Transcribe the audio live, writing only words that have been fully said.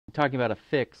talking about a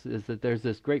fix is that there's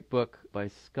this great book by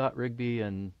Scott Rigby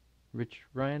and Rich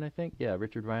Ryan, I think. Yeah,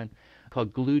 Richard Ryan,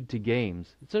 called Glued to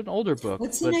Games. It's an older book,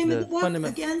 What's the but name of the the book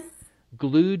fundamental again?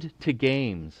 Glued to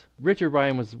Games. Richard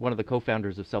Ryan was one of the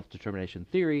co-founders of self-determination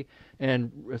theory,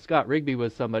 and Scott Rigby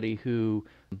was somebody who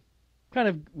kind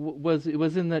of was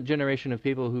in that generation of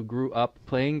people who grew up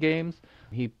playing games.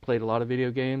 He played a lot of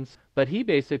video games, but he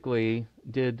basically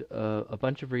did a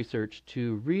bunch of research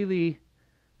to really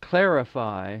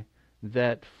clarify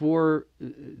that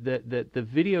that the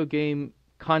video game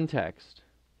context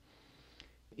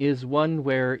is one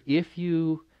where if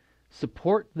you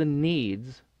support the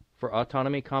needs for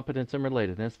autonomy, competence, and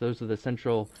relatedness, those are the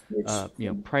central,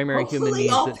 primary human Hopefully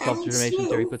needs all that parents self-determination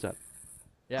theory do. puts up.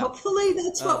 Yeah. Hopefully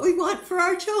that's what we want for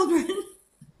our children.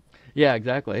 Yeah,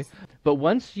 exactly. But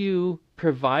once you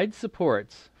provide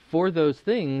supports for those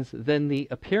things, then the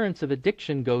appearance of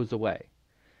addiction goes away.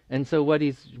 And so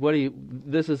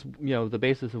this is, the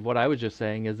basis of what I was just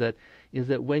saying is that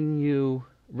when you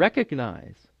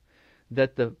recognize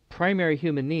that the primary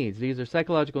human needs, these are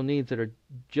psychological needs that are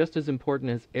just as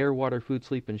important as air, water, food,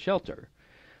 sleep, and shelter,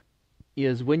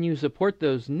 is when you support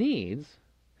those needs,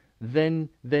 then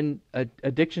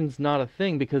addiction's not a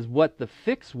thing, because what the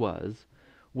fix was,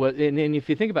 and if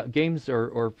you think about games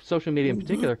or social media in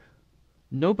particular,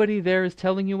 nobody there is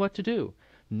telling you what to do.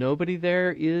 Nobody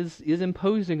there is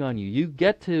imposing on you. You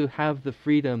get to have the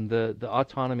freedom, the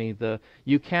autonomy,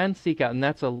 you can seek out, and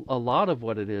that's a lot of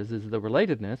what it is the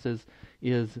relatedness is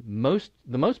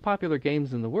the most popular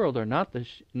games in the world are not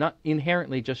not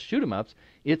inherently just shoot 'em ups.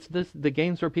 It's the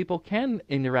games where people can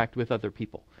interact with other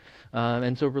people.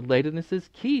 And so relatedness is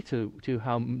key to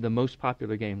how the most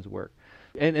popular games work.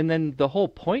 And then the whole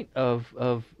point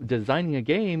of designing a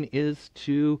game is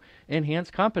to enhance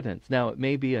competence. Now, it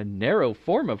may be a narrow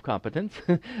form of competence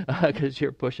because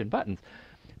you're pushing buttons.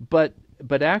 But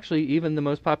actually, even the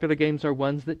most popular games are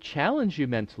ones that challenge you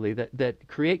mentally, that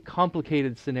create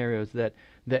complicated scenarios, that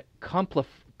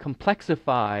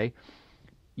complexify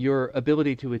your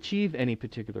ability to achieve any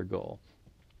particular goal.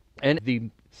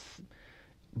 And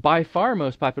by far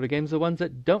most popular games are the ones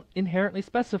that don't inherently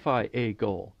specify a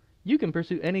goal. You can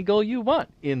pursue any goal you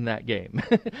want in that game.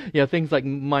 Things like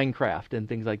Minecraft and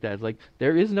things like that. It's like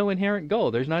there is no inherent goal.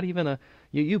 There's not even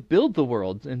you build the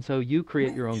world, and so you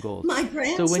create your own goals. My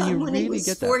So when you grandson, when really he was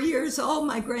get 4 years old,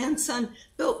 my grandson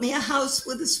built me a house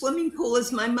with a swimming pool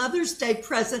as my Mother's Day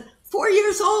present. 4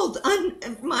 years old on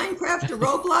Minecraft or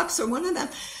Roblox or one of them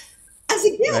as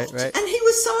a gift. Right. And he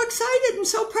was so excited and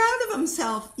so proud of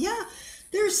himself. Yeah.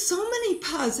 There's so many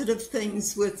positive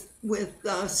things with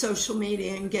social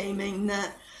media and gaming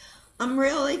that I'm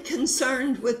really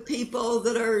concerned with people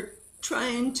that are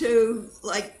trying to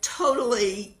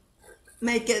totally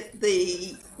make it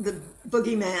the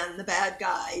boogeyman, the bad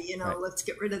guy, Right. Let's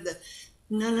get rid of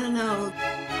no.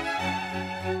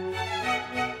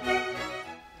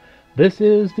 This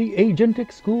is the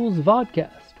Agentic Schools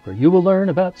Podcast, where you will learn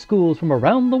about schools from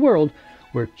around the world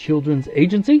where children's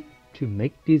agency to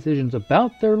make decisions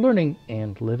about their learning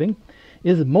and living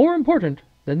is more important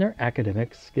than their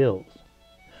academic skills.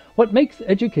 What makes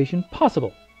education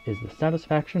possible is the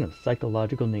satisfaction of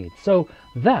psychological needs. So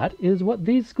that is what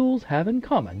these schools have in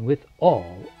common with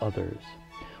all others.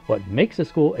 What makes a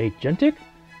school agentic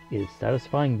is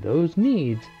satisfying those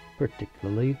needs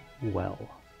particularly well.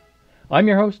 I'm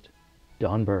your host,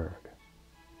 Don Berg.